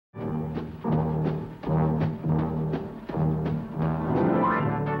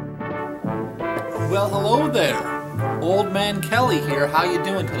Well, hello there. Old Man Kelly here. How you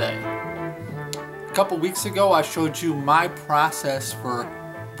doing today? A couple weeks ago I showed you my process for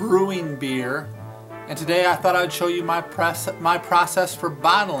brewing beer, and today I thought I'd show you my process for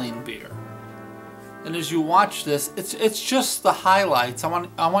bottling beer. And as you watch this, it's just the highlights. I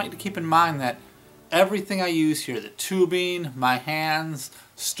want you to keep in mind that everything I use here, the tubing, my hands,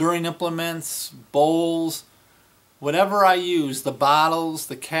 stirring implements, bowls, whatever I use, the bottles,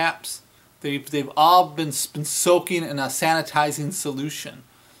 the caps, they've all been soaking in a sanitizing solution.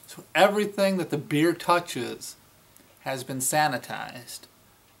 So everything that the beer touches has been sanitized.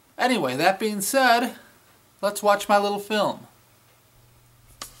 Anyway, that being said, let's watch my little film.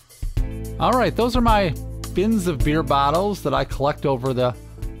 Alright, those are my bins of beer bottles that I collect over the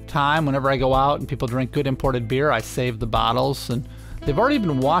time. Whenever I go out and people drink good imported beer, I save the bottles, and they've already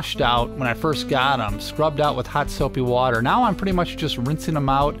been washed out when I first got them, scrubbed out with hot soapy water. Now I'm pretty much just rinsing them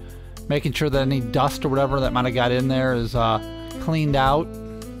out, making sure that any dust or whatever that might have got in there is cleaned out.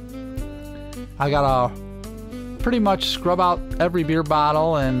 I gotta pretty much scrub out every beer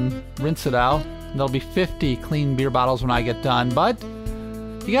bottle and rinse it out. There'll be 50 clean beer bottles when I get done, but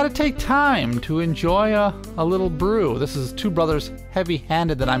you gotta take time to enjoy a little brew. This is Two Brothers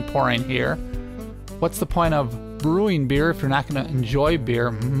Heavy-Handed that I'm pouring here. What's the point of brewing beer if you're not gonna enjoy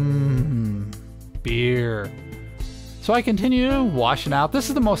beer? Beer. So I continue washing out. This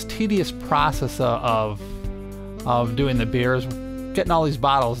is the most tedious process of doing the beer, is getting all these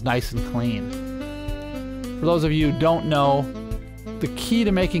bottles nice and clean. For those of you who don't know, the key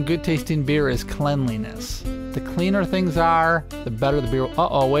to making good tasting beer is cleanliness. The cleaner things are, the better the beer.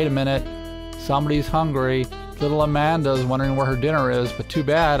 Uh-oh, wait a minute. Somebody's hungry. Little Amanda's wondering where her dinner is, but too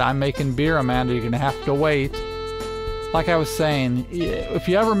bad, I'm making beer, Amanda. You're gonna have to wait. Like I was saying, if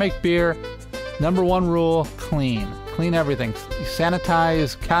you ever make beer, number one rule, clean. Clean everything. You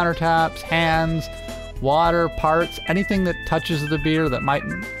sanitize countertops, hands, water, parts, anything that touches the beer that might...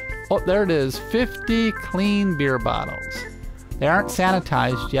 Oh, there it is, 50 clean beer bottles. They aren't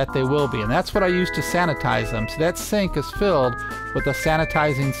sanitized yet, they will be, and that's what I use to sanitize them. So that sink is filled with a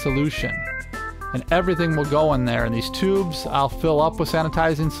sanitizing solution, and everything will go in there. And these tubes I'll fill up with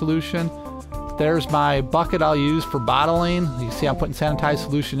sanitizing solution. There's my bucket I'll use for bottling. You see I'm putting sanitized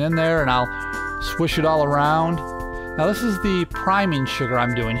solution in there, and I'll swish it all around. Now this is the priming sugar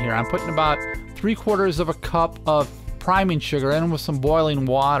I'm doing here. I'm putting about 3/4 of a cup of priming sugar in with some boiling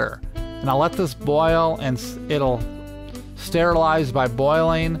water. And I'll let this boil, and it'll sterilize by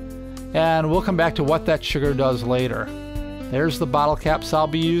boiling, and we'll come back to what that sugar does later. There's the bottle caps I'll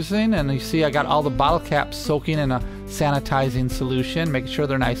be using, and you see I got all the bottle caps soaking in a sanitizing solution, making sure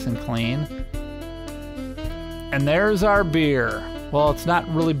they're nice and clean. And there's our beer. Well, it's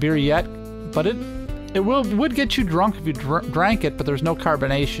not really beer yet, but it would get you drunk if you drank it, but there's no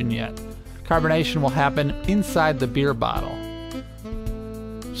carbonation yet. Carbonation will happen inside the beer bottle.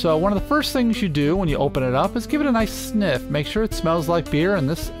 So one of the first things you do when you open it up is give it a nice sniff. Make sure it smells like beer, and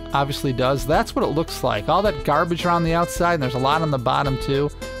this obviously does. That's what it looks like. All that garbage around the outside, and there's a lot on the bottom too.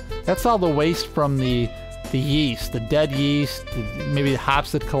 That's all the waste from the yeast, the dead yeast, maybe the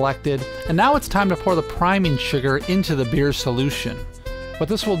hops that collected. And now it's time to pour the priming sugar into the beer solution. What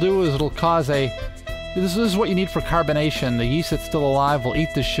this will do is it'll cause this is what you need for carbonation. The yeast that's still alive will eat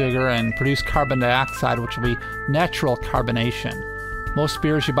the sugar and produce carbon dioxide, which will be natural carbonation. Most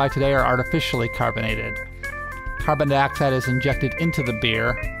beers you buy today are artificially carbonated. Carbon dioxide is injected into the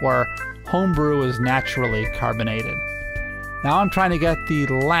beer, where homebrew is naturally carbonated. Now I'm trying to get the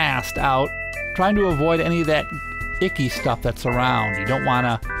last out, trying to avoid any of that icky stuff that's around. You don't want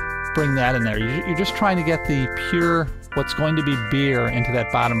to bring that in there. You're just trying to get the pure, what's going to be beer, into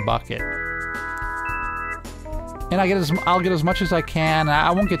that bottom bucket. And I'll get as much as I can.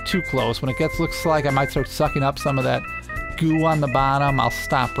 I won't get too close. When it looks like I might start sucking up some of that goo on the bottom, I'll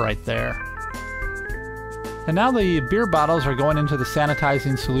stop right there. And now the beer bottles are going into the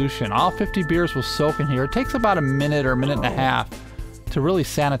sanitizing solution. All 50 beers will soak in here. It takes about a minute or a minute and a half to really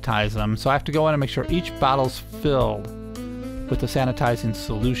sanitize them. So I have to go in and make sure each bottle's filled with the sanitizing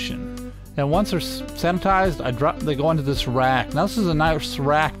solution. And once they're sanitized, they go into this rack. Now this is a nice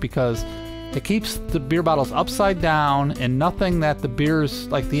rack because it keeps the beer bottles upside down, and nothing that the beer's,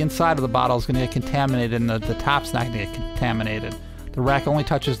 like the inside of the bottle, is going to get contaminated, and the top's not going to get contaminated. The rack only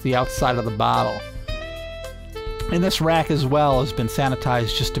touches the outside of the bottle. And this rack as well has been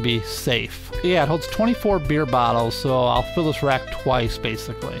sanitized just to be safe. Yeah, it holds 24 beer bottles, so I'll fill this rack twice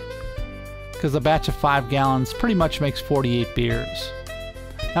basically, because a batch of 5 gallons pretty much makes 48 beers.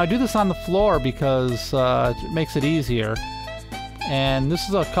 Now I do this on the floor because it makes it easier. And this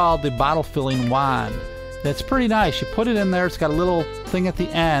is called the bottle filling wand. It's pretty nice. You put it in there, it's got a little thing at the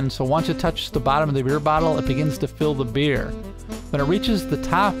end, so once it touches the bottom of the beer bottle, it begins to fill the beer. When it reaches the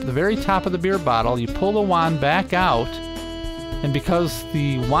top, the very top of the beer bottle, you pull the wand back out, and because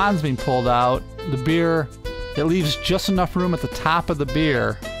the wand's being pulled out, the beer, it leaves just enough room at the top of the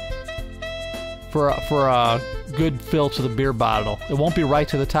beer for a good fill to the beer bottle. It won't be right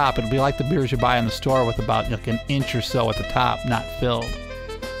to the top. It'll be like the beers you buy in the store with about like an inch or so at the top, not filled.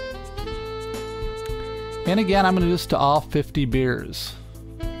 And again, I'm going to do this to all 50 beers.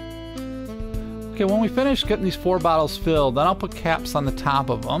 Okay, when we finish getting these 4 bottles filled, then I'll put caps on the top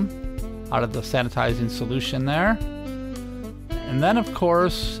of them out of the sanitizing solution there. And then, of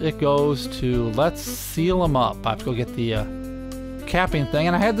course, it goes to let's seal them up. I have to go get the capping thing.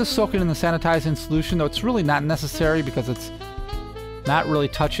 And I had this soaking in the sanitizing solution, though it's really not necessary because it's not really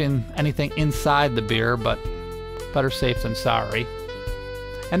touching anything inside the beer, but better safe than sorry.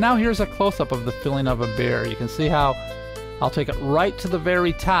 And now here's a close-up of the filling of a beer. You can see how I'll take it right to the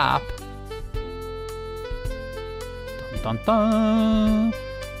very top. Dun, dun, dun.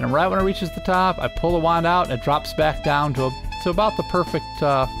 And right when it reaches the top, I pull the wand out and it drops back down to about the perfect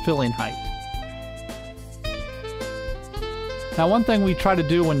filling height. Now, one thing we try to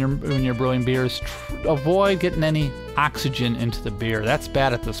do when you're brewing beer is avoid getting any oxygen into the beer. That's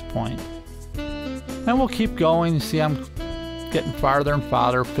bad at this point. And we'll keep going. You see I'm getting farther and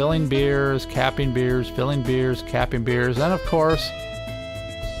farther, filling beers, capping beers, filling beers, capping beers, and of course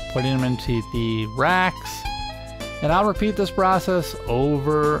putting them into the racks. And I'll repeat this process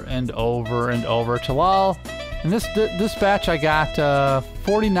over and over and over till all. In this batch I got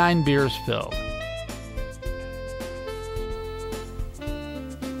 49 beers filled.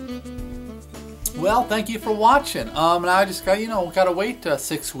 Well, thank you for watching. Now I just gotta wait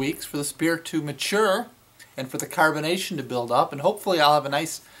 6 weeks for this beer to mature and for the carbonation to build up, and hopefully I'll have a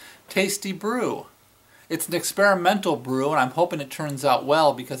nice tasty brew. It's an experimental brew, and I'm hoping it turns out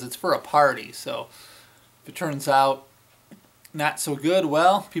well because it's for a party. So if it turns out not so good,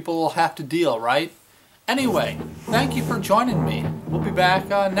 well, people will have to deal, right? Anyway, thank you for joining me. We'll be back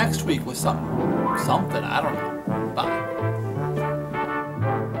next week with something, I don't know. Bye.